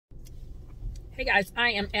Hey guys, I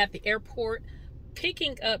am at the airport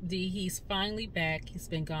picking up D. He's finally back. He's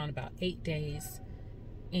been gone about 8 days.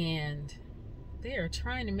 And they are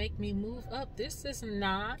trying to make me move up. This is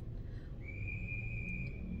not...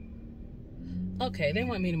 Okay, they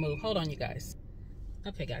want me to move. Hold on, you guys.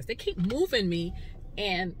 Okay, guys, they keep moving me.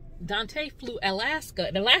 And Dante flew Alaska.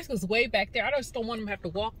 And Alaska's way back there. I just don't want him to have to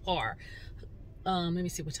walk far. Let me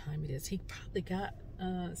see what time it is. He probably got,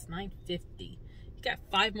 it's 9:50. Got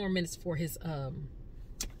 5 more minutes before his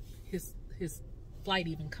flight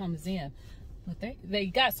even comes in. But they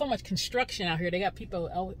got so much construction out here. They got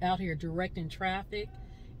people out here directing traffic,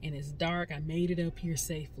 and it's dark. I made it up here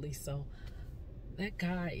safely. So that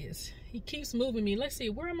guy he keeps moving me. Let's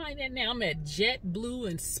see, where am I at now? I'm at JetBlue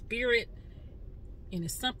and Spirit, and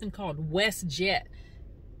it's something called WestJet.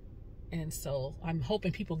 And so I'm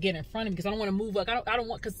hoping people get in front of me because I don't want to move up. I don't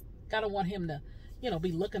want him to, you know,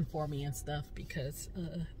 be looking for me and stuff, because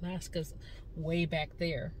Alaska's way back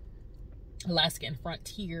there. Alaska and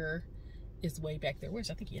Frontier is way back there.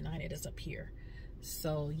 Where's, I think United is up here.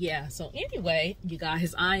 So yeah, so anyway, you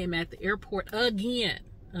guys, I am at the airport again.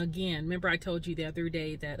 Remember I told you the other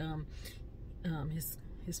day that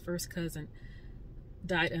his first cousin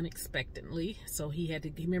died unexpectedly, so he had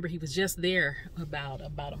to, remember he was just there about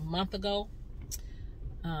a month ago.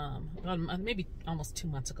 Maybe almost 2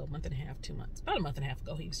 months ago, month and a half, 2 months, about a month and a half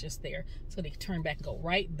ago, he was just there. So they turned back and go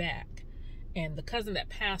right back. And the cousin that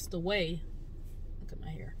passed away, look at my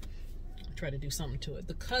hair, I'll try to do something to it.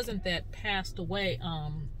 The cousin that passed away,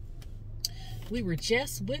 we were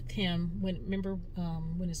just with him remember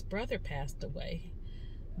when his brother passed away,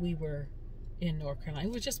 we were in North Carolina.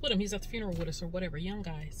 We were just with him. He's at the funeral with us or whatever, young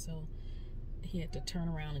guy. So he had to turn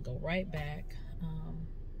around and go right back.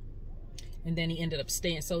 And then he ended up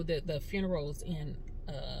staying. So the funeral's in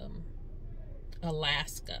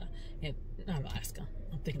Alaska. And not Alaska.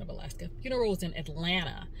 I'm thinking of Alaska. Funeral's in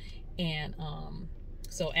Atlanta. And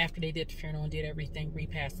so after they did the funeral and did everything,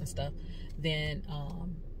 repast and stuff, then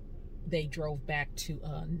they drove back to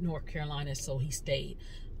North Carolina. So he stayed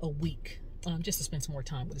a week just to spend some more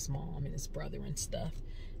time with his mom and his brother and stuff.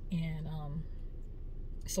 And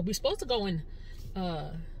so we're supposed to go in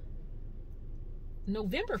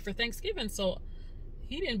November for Thanksgiving, so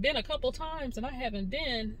he didn't been a couple times and I haven't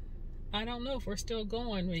been. I don't know if we're still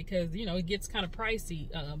going, because you know it gets kind of pricey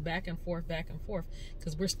back and forth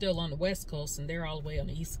because we're still on the West Coast and they're all the way on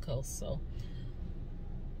the East Coast. So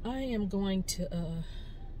I am going to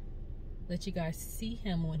let you guys see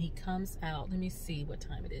him when he comes out. Let me see what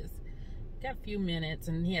time it is. Got a few minutes,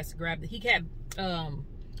 and he has to grab he had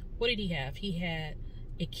what did he have? He had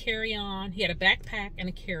a carry-on. He had a backpack and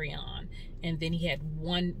a carry-on, and then he had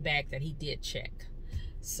one bag that he did check.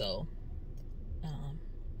 So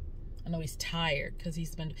I know he's tired because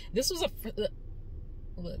he's been, this was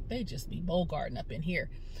look, they just be bogarting up in here.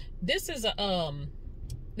 This is a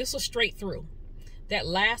this was straight through. That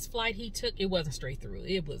last flight he took, it wasn't straight through.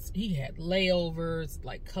 It was, he had layovers,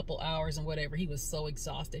 like couple hours and whatever. He was so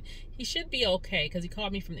exhausted. He should be okay because he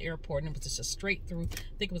called me from the airport and it was just a straight through.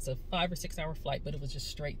 I think it was a 5 or 6 hour flight, but it was just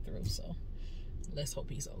straight through. So let's hope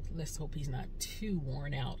he's not too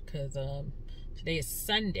worn out, because today is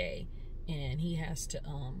Sunday and he has to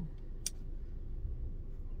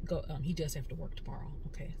go. He does have to work tomorrow.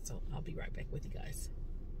 Okay, so I'll be right back with you guys.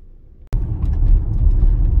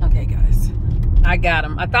 Okay, guys, I got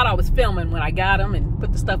him. I thought I was filming when I got him and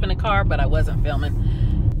put the stuff in the car, but I wasn't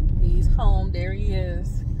filming. He's home. There he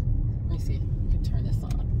is. Let me see if I can turn this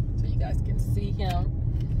on so you guys can see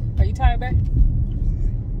him. Are you tired, babe?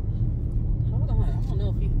 Hold on. I don't know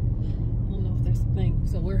if that's the thing.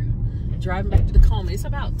 So we're driving back to Tacoma. It's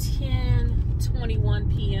about 10:21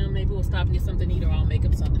 p.m. Maybe we'll stop and get something to eat, or I'll make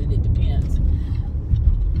up something. It depends.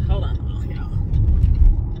 Hold on.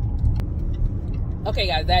 Okay,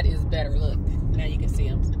 guys, that is better. Look, now you can see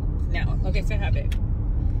him. Now, okay, say hi, babe.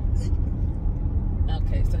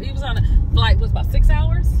 Okay, so he was on a flight, was about 6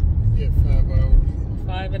 hours? Yeah,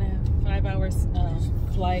 5 hours. 5 hours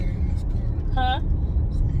flight. Huh?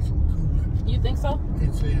 You think so?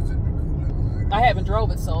 It says it. I haven't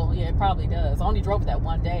drove it, so yeah, it probably does. I only drove it that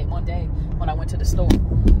one day when I went to the store.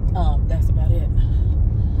 That's about it.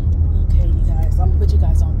 Okay, you guys, I'm gonna put you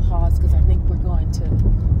guys on pause because I think we're going to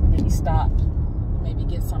maybe stop. Maybe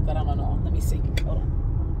get something, I don't know. Let me see. Hold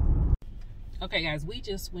on. Okay, guys, we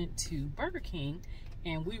just went to Burger King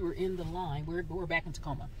and we were in the line. We're back in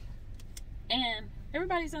Tacoma. And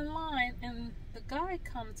everybody's in line, and the guy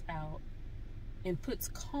comes out and puts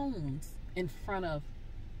cones in front of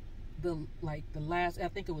the last, I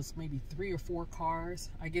think it was maybe 3 or 4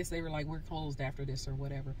 cars. I guess they were like, we're closed after this or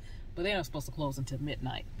whatever. But they're not supposed to close until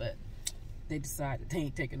midnight. But they decided they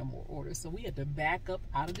ain't taking no more orders. So we had to back up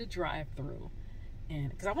out of the drive-thru, and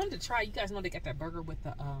because I wanted to try, you guys know they got that burger with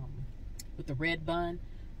the red bun,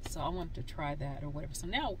 so I wanted to try that or whatever. So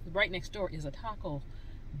now right next door is a Taco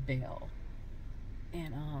Bell,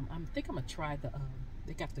 and I think I'm gonna try the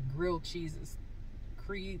they got the grilled cheese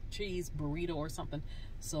burrito or something.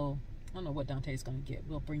 So I don't know what Dante's gonna get.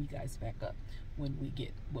 We'll bring you guys back up when we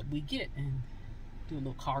get what we get and do a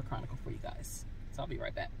little car chronicle for you guys. So I'll be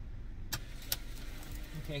right back.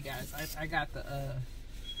 Okay guys, I got the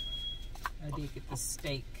I did get the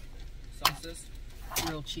steak sauces,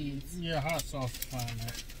 grilled cheese. Yeah, hot sauce is fine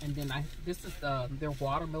there. And then this is their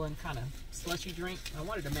watermelon kind of slushy drink. I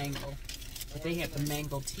wanted a mango, but they had the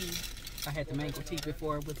mango tea. I had the mango tea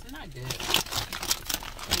before. It was not good.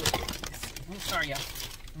 I'm sorry, y'all.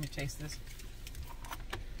 Let me taste this.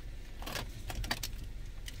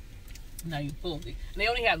 Now you full. And they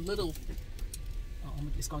only had little. Oh,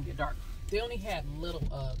 it's gonna get dark. They only had little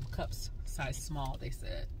cups, size small. They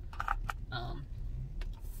said.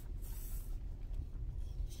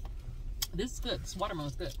 This is good. This watermelon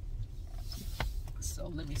is good. So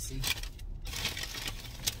let me see.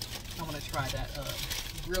 I want to try that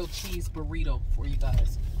grilled cheese burrito for you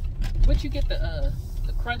guys. What you get, the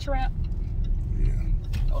crunch wrap? Yeah.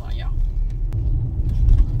 Hold on, y'all.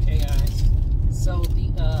 Okay, guys. So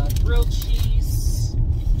the grilled cheese.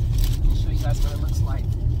 I'll show you guys what it looks like.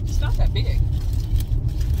 It's not that big.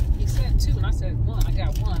 He said 2, and I said 1. I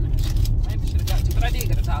got 1. Maybe should have got 2, but I did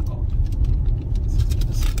get a taco. This is what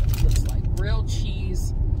it looks like. Grilled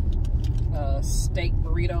cheese steak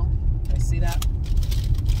burrito. You guys see that?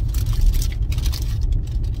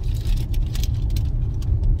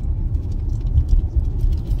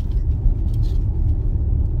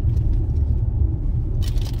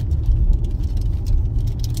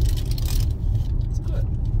 It's good.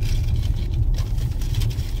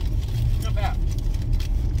 Not bad.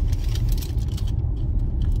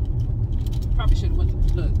 Probably should have went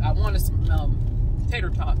to, look, I wanted some tater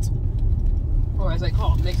tots, or as they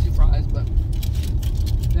call them, Mexican fries, but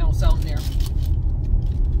they don't sell them there.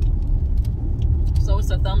 So it's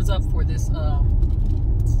a thumbs up for this.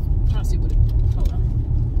 I'm trying to see what it. Hold on.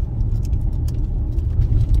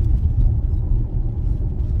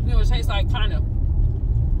 You know, it tastes like kind of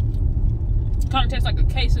tastes like a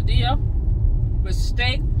quesadilla with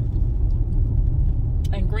steak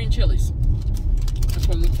and green chilies. That's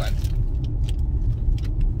what it looks like.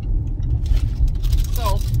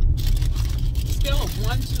 So, scale of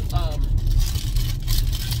 1 to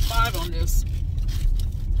 5 on this.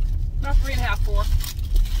 About 3.5,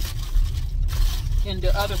 4. And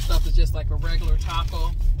the other stuff is just like a regular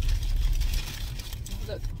taco.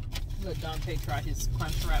 Let Dante try his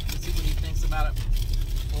crunch wrap and see what he thinks about it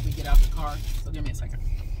before we get out the car. So give me a second.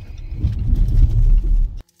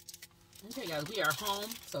 Okay, guys, we are home.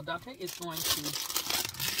 So Dante is going to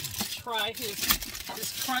try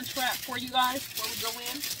this crunch wrap for you guys before we go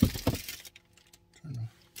in.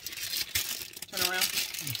 Turn around.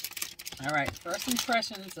 All right, first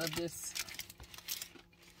impressions of this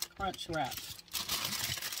crunch wrap.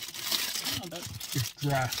 Oh, it's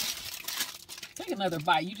dry. Take another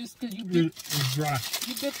bite. You just because you bit, it's dry.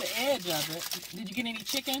 You bit the edge of it. Did you get any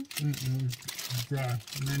chicken? It's dry.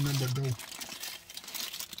 And then number dough.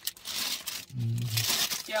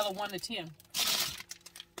 Scale of 1 to 10.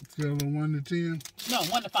 Scale of 1 to 10? No,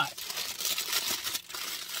 1 to 5.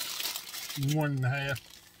 1.5.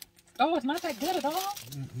 Oh, it's not that good at all?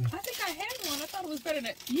 I think I had one. I thought it was better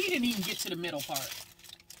than... You didn't even get to the middle part.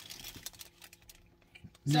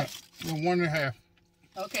 No, 1.5.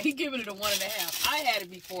 Okay, he giving it a 1.5. I had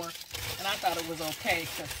it before, and I thought it was okay.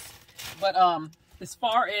 But as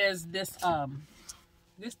far as this,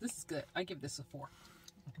 this is good. I give this a 4.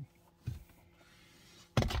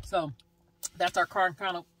 So that's our car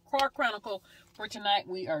chronicle for tonight.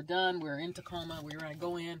 We are done. We're in Tacoma. We're gonna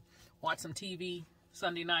go in, watch some TV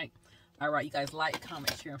Sunday night. All right, you guys like,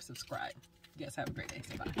 comment, share, and subscribe. You guys have a great day.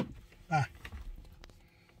 Say bye. Bye.